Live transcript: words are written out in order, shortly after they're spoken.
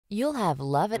You'll have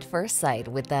love at first sight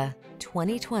with the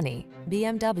 2020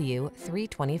 BMW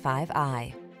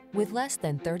 325i. With less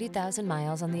than 30,000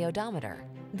 miles on the odometer,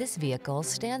 this vehicle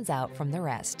stands out from the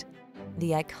rest.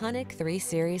 The iconic 3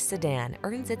 Series sedan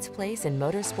earns its place in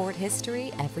motorsport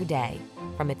history every day.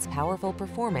 From its powerful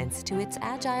performance to its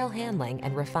agile handling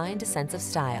and refined sense of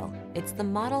style, it's the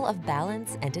model of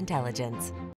balance and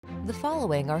intelligence. The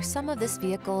following are some of this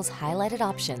vehicle's highlighted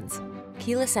options: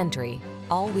 keyless entry,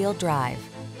 all-wheel drive,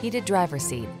 heated driver's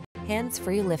seat,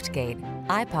 hands-free liftgate,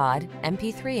 iPod,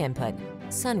 MP3 input,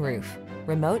 sunroof,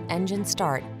 remote engine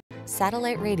start,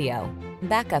 satellite radio,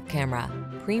 backup camera,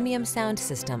 premium sound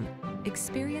system.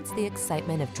 Experience the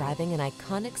excitement of driving an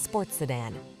iconic sports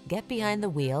sedan. Get behind the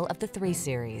wheel of the 3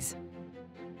 Series.